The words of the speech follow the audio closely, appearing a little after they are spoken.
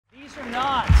These are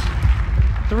not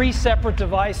three separate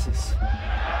devices.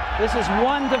 This is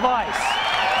one device,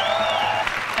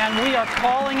 and we are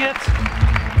calling it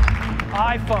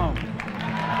iPhone.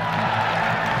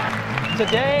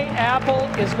 Today, Apple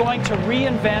is going to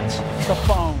reinvent the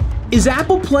phone. Is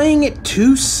Apple playing it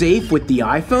too safe with the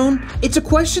iPhone? It's a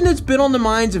question that's been on the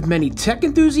minds of many tech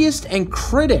enthusiasts and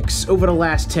critics over the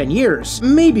last 10 years,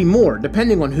 maybe more,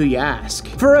 depending on who you ask.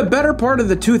 For a better part of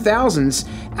the 2000s,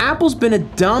 Apple's been a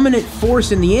dominant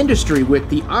force in the industry with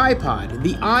the iPod,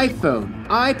 the iPhone,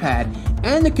 iPad,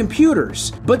 and the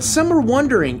computers, but some are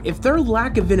wondering if their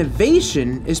lack of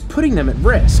innovation is putting them at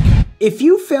risk. If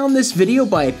you found this video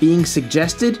by it being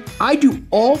suggested, I do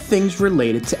all things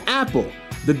related to Apple,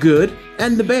 the good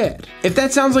and the bad. If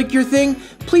that sounds like your thing,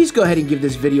 please go ahead and give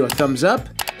this video a thumbs up,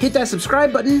 hit that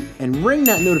subscribe button, and ring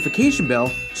that notification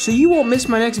bell so you won't miss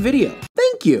my next video.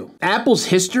 Thank you. Apple's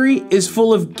history is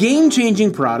full of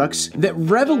game-changing products that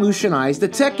revolutionized the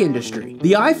tech industry.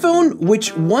 The iPhone,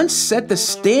 which once set the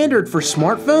standard for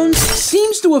smartphones,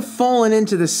 seems to have fallen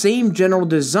into the same general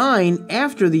design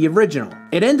after the original.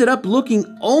 It ended up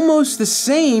looking almost the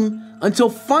same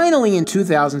until finally in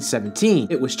 2017,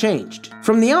 it was changed.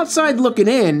 From the outside looking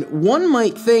in, one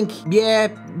might think, yeah,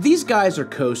 these guys are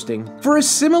coasting. For a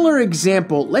similar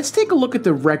example, let's take a look at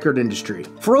the record industry.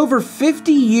 For over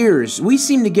 50 years, we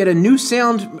seem to get a new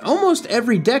sound almost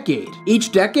every decade.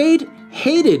 Each decade,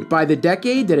 hated by the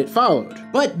decade that it followed.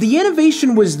 But the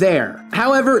innovation was there.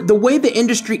 However, the way the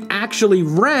industry actually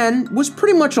ran was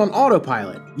pretty much on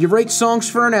autopilot. You write songs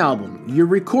for an album, you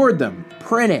record them,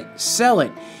 print it, sell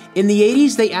it. In the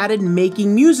 80s, they added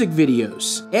making music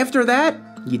videos. After that,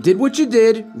 you did what you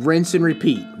did, rinse and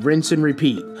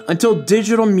repeat, until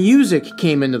digital music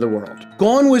came into the world.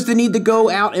 Gone was the need to go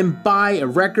out and buy a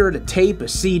record, a tape, a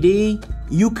CD.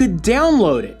 You could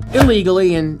download it,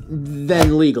 illegally and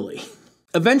then legally.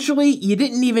 Eventually, you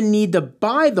didn't even need to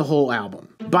buy the whole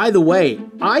album. By the way,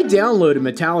 I downloaded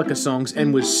Metallica songs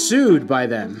and was sued by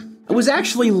them. I was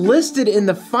actually listed in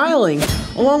the filing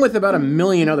along with about 1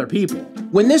 million other people.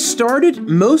 When this started,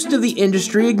 most of the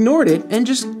industry ignored it and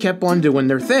just kept on doing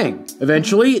their thing.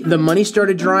 Eventually, the money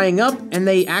started drying up and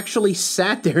they actually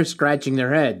sat there scratching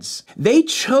their heads. They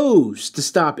chose to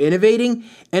stop innovating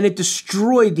and it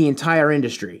destroyed the entire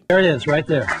industry. There it is, right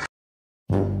there.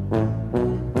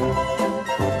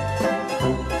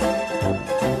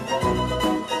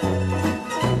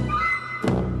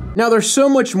 Now there's so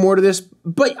much more to this,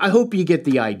 but I hope you get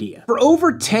the idea. For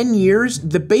over 10 years,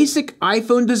 the basic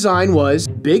iPhone design was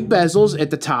big bezels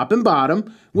at the top and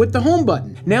bottom with the home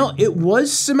button. Now it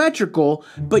was symmetrical,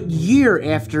 but year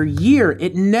after year,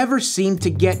 it never seemed to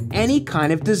get any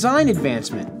kind of design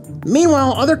advancement.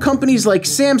 Meanwhile, other companies like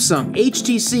Samsung,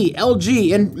 HTC,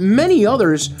 LG, and many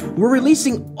others were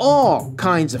releasing all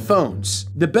kinds of phones.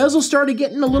 The bezel started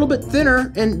getting a little bit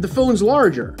thinner and the phone's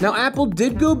larger. Now Apple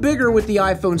did go bigger with the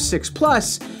iPhone 6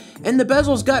 Plus, and the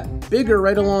bezels got bigger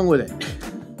right along with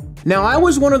it. Now, I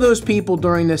was one of those people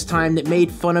during this time that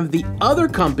made fun of the other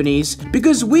companies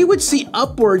because we would see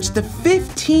upwards to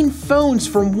 15 phones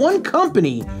from one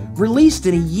company released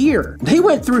in a year. They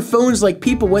went through phones like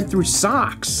people went through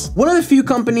socks. One of the few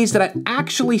companies that I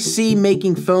actually see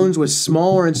making phones with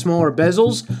smaller and smaller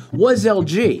bezels was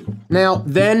LG. Now,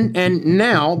 then and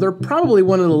now, they're probably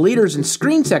one of the leaders in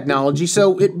screen technology,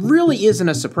 so it really isn't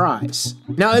a surprise.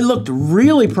 Now, it looked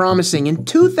really promising in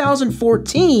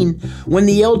 2014 when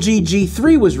the LG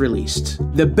G3 was released.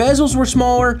 The bezels were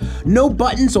smaller, no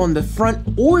buttons on the front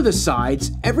or the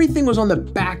sides, everything was on the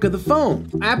back of the phone.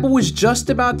 Apple was just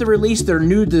about to release their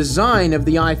new design of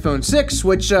the iPhone 6,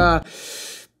 which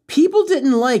people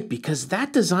didn't like because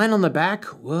that design on the back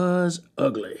was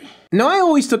ugly. Now, I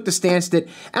always took the stance that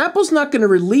Apple's not going to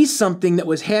release something that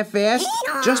was half-assed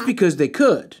just because they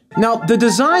could. Now, the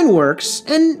design works,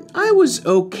 and I was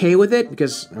okay with it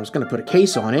because I was going to put a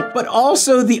case on it, but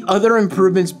also the other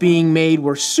improvements being made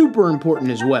were super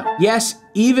important as well. Yes,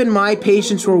 even my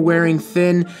patients were wearing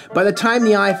thin by the time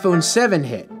the iPhone 7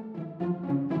 hit.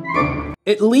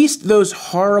 At least those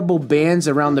horrible bands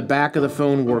around the back of the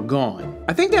phone were gone.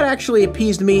 I think that actually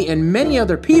appeased me and many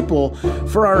other people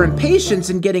for our impatience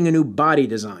in getting a new body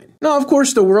design. Now, of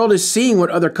course, the world is seeing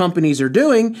what other companies are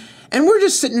doing, and we're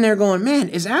just sitting there going, man,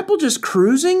 is Apple just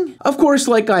cruising? Of course,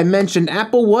 like I mentioned,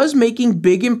 Apple was making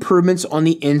big improvements on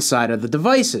the inside of the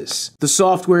devices. The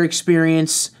software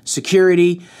experience,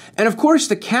 security, and of course,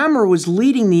 the camera was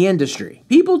leading the industry.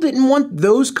 People didn't want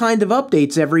those kind of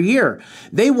updates every year.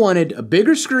 They wanted a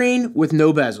bigger screen with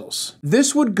no bezels.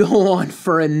 This would go on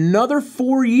for another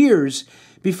 4 years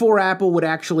before Apple would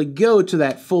actually go to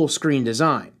that full screen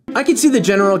design. I could see the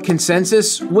general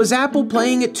consensus. Was Apple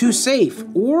playing it too safe,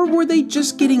 or were they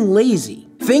just getting lazy?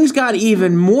 Things got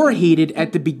even more heated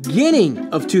at the beginning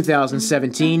of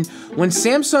 2017 when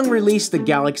Samsung released the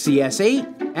Galaxy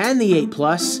S8 and the 8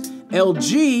 Plus,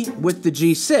 LG with the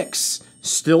G6,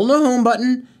 still no home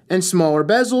button, and smaller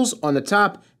bezels on the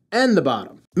top and the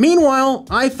bottom. Meanwhile,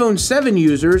 iPhone 7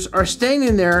 users are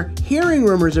standing there hearing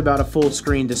rumors about a full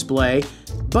screen display,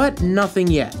 but nothing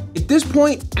yet. At this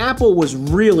point, Apple was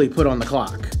really put on the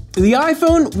clock. The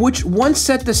iPhone, which once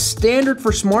set the standard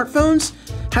for smartphones,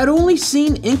 had only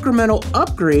seen incremental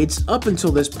upgrades up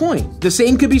until this point. The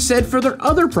same could be said for their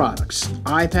other products.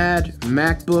 iPad,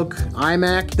 MacBook,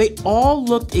 iMac, they all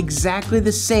looked exactly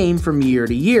the same from year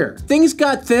to year. Things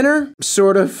got thinner,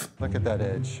 sort of. Look at that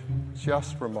edge.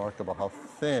 Just remarkable how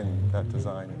thin that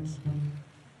design is.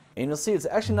 And you'll see it's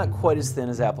actually not quite as thin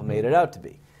as Apple made it out to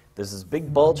be. There's this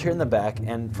big bulge here in the back,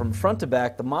 and from front to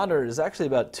back, the monitor is actually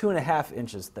about 2.5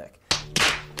 inches thick.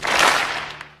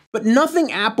 But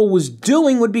nothing Apple was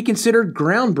doing would be considered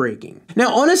groundbreaking.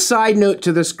 Now, on a side note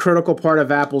to this critical part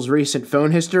of Apple's recent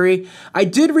phone history, I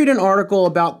did read an article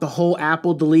about the whole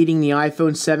Apple deleting the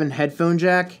iPhone 7 headphone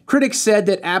jack. Critics said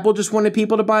that Apple just wanted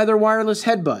people to buy their wireless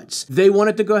headbuds. They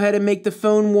wanted to go ahead and make the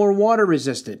phone more water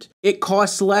resistant. It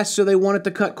costs less, so they wanted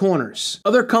to cut corners.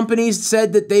 Other companies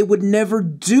said that they would never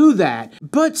do that,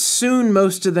 but soon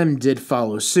most of them did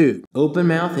follow suit. Open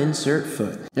mouth, insert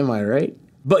foot. Am I right?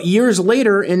 But years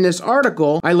later in this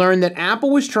article, I learned that Apple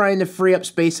was trying to free up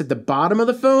space at the bottom of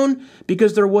the phone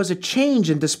because there was a change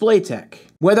in display tech.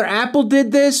 Whether Apple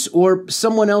did this or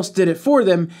someone else did it for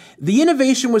them, the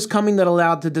innovation was coming that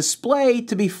allowed the display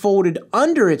to be folded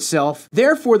under itself,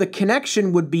 therefore the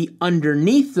connection would be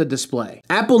underneath the display.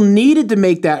 Apple needed to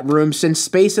make that room since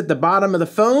space at the bottom of the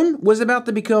phone was about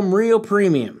to become real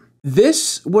premium.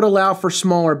 This would allow for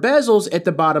smaller bezels at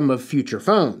the bottom of future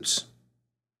phones.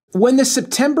 When the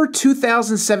September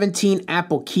 2017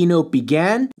 Apple keynote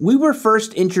began, we were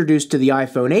first introduced to the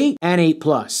iPhone 8 and 8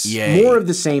 Plus. Yay. More of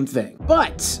the same thing.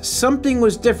 But something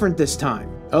was different this time.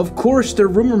 Of course, the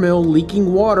rumor mill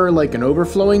leaking water like an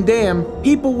overflowing dam.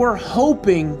 People were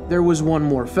hoping there was one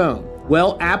more phone.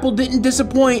 Well, Apple didn't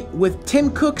disappoint with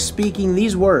Tim Cook speaking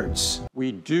these words.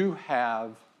 We do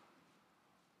have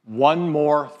one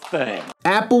more thing.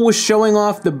 Apple was showing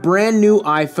off the brand new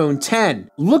iPhone X.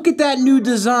 Look at that new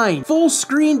design, full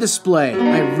screen display.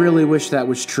 I really wish that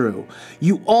was true.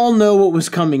 You all know what was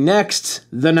coming next,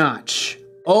 the notch.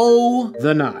 Oh,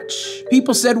 the notch.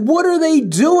 People said, what are they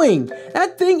doing?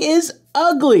 That thing is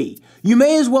ugly. You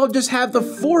may as well just have the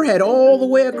forehead all the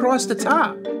way across the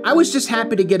top. I was just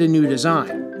happy to get a new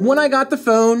design. When I got the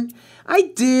phone,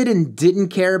 I did and didn't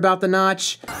care about the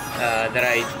notch. That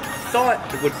I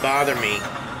thought would bother me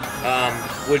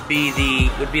would be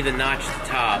the notch at the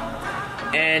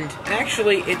top, and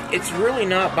actually it's really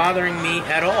not bothering me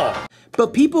at all.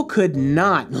 But people could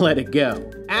not let it go.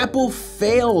 Apple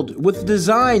failed with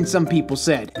design, some people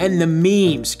said, and the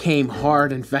memes came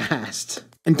hard and fast.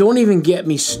 And don't even get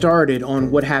me started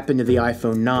on what happened to the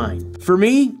iPhone 9. For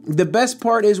me, the best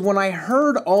part is when I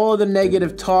heard all of the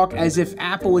negative talk as if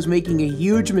Apple was making a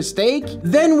huge mistake,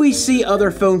 then we see other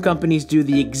phone companies do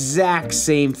the exact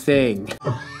same thing.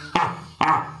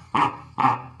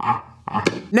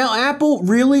 Now, Apple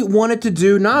really wanted to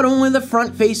do not only the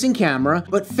front-facing camera,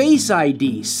 but Face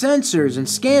ID, sensors, and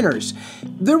scanners.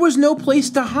 There was no place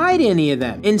to hide any of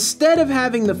them. Instead of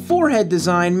having the forehead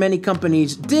design, many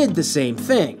companies did the same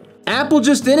thing. Apple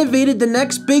just innovated the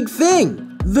next big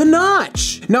thing, the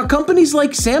notch. Now, companies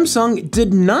like Samsung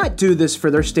did not do this for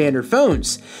their standard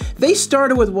phones. They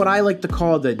started with what I like to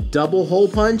call the double hole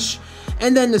punch,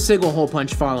 and then the single hole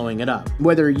punch following it up.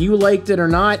 Whether you liked it or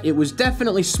not, it was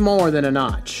definitely smaller than a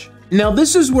notch. Now,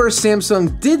 this is where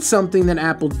Samsung did something that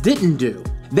Apple didn't do.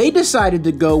 They decided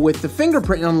to go with the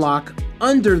fingerprint unlock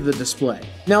under the display.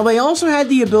 Now, they also had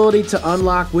the ability to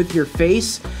unlock with your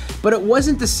face, but it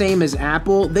wasn't the same as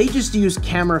Apple. They just used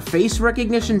camera face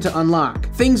recognition to unlock.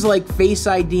 Things like Face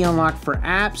ID unlock for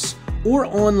apps or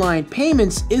online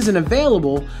payments isn't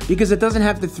available because it doesn't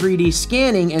have the 3D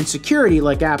scanning and security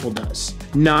like Apple does.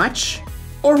 Notch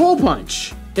or hole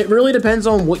punch? It really depends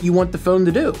on what you want the phone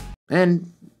to do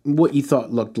and what you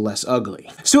thought looked less ugly.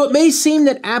 So it may seem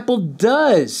that Apple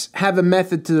does have a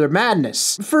method to their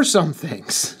madness for some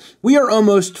things. We are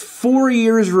almost 4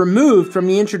 years removed from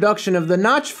the introduction of the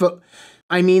notch the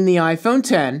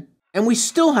iPhone X, and we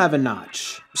still have a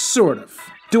notch, sort of.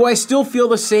 Do I still feel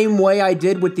the same way I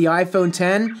did with the iPhone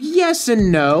X? Yes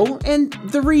and no, and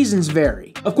the reasons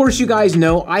vary. Of course, you guys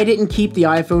know I didn't keep the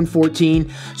iPhone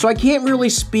 14, so I can't really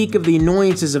speak of the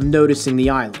annoyances of noticing the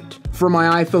island. For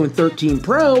my iPhone 13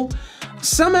 Pro,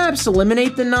 Some apps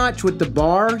eliminate the notch with the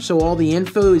bar so all the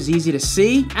info is easy to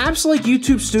see. Apps like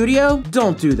YouTube Studio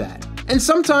don't do that. And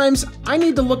sometimes I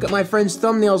need to look at my friends'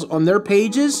 thumbnails on their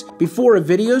pages before a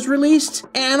video's released,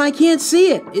 and I can't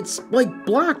see it. It's like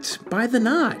blocked by the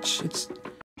notch.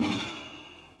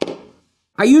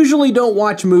 I usually don't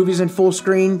watch movies in full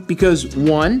screen because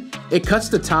 1, it cuts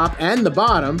the top and the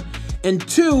bottom, and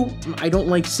 2, I don't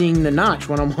like seeing the notch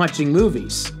when I'm watching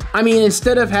movies. I mean,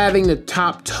 instead of having the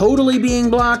top totally being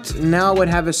blocked, now it would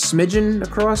have a smidgen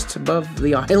across above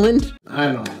the island.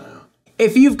 I don't know.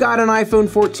 If you've got an iPhone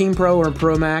 14 Pro or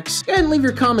Pro Max, go ahead and leave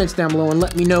your comments down below and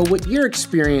let me know what your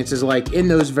experience is like in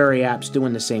those very apps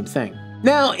doing the same thing.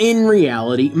 Now, in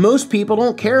reality, most people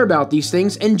don't care about these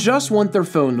things and just want their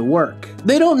phone to work.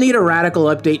 They don't need a radical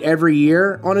update every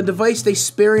year on a device they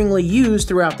sparingly use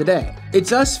throughout the day.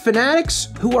 It's us fanatics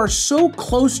who are so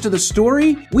close to the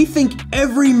story, we think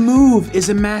every move is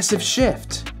a massive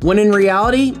shift. When in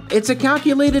reality, it's a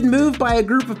calculated move by a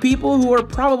group of people who are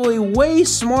probably way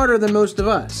smarter than most of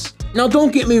us. Now,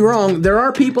 don't get me wrong, there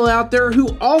are people out there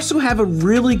who also have a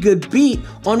really good beat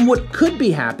on what could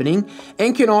be happening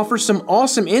and can offer some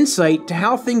awesome insight to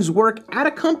how things work at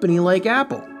a company like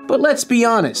Apple. But let's be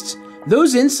honest,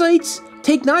 those insights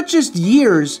take not just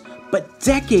years, but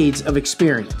decades of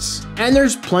experience. And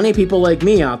there's plenty of people like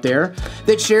me out there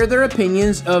that share their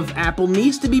opinions of Apple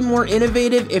needs to be more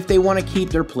innovative if they want to keep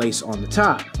their place on the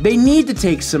top. They need to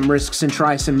take some risks and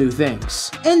try some new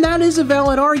things. And that is a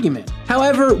valid argument.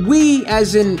 However, we,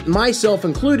 as in myself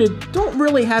included, don't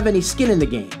really have any skin in the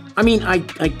game. I mean, I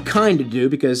kinda do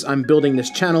because I'm building this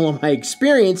channel on my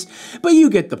experience, but you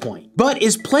get the point. But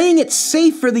is playing it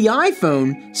safe for the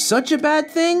iPhone such a bad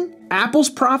thing? Apple's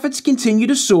profits continue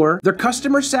to soar, their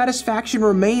customer satisfaction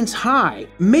remains high.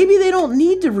 Maybe they don't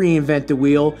need to reinvent the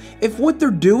wheel if what they're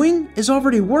doing is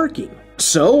already working.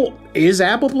 So, is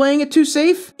Apple playing it too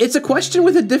safe? It's a question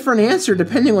with a different answer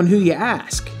depending on who you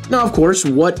ask. Now, of course,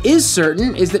 what is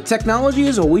certain is that technology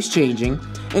is always changing,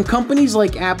 and companies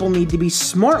like Apple need to be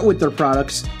smart with their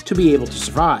products to be able to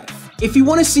survive. If you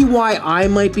want to see why I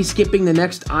might be skipping the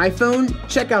next iPhone,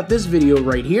 check out this video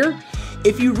right here.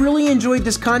 If you really enjoyed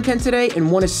this content today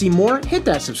and want to see more, hit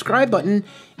that subscribe button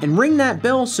and ring that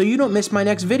bell so you don't miss my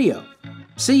next video.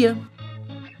 See ya!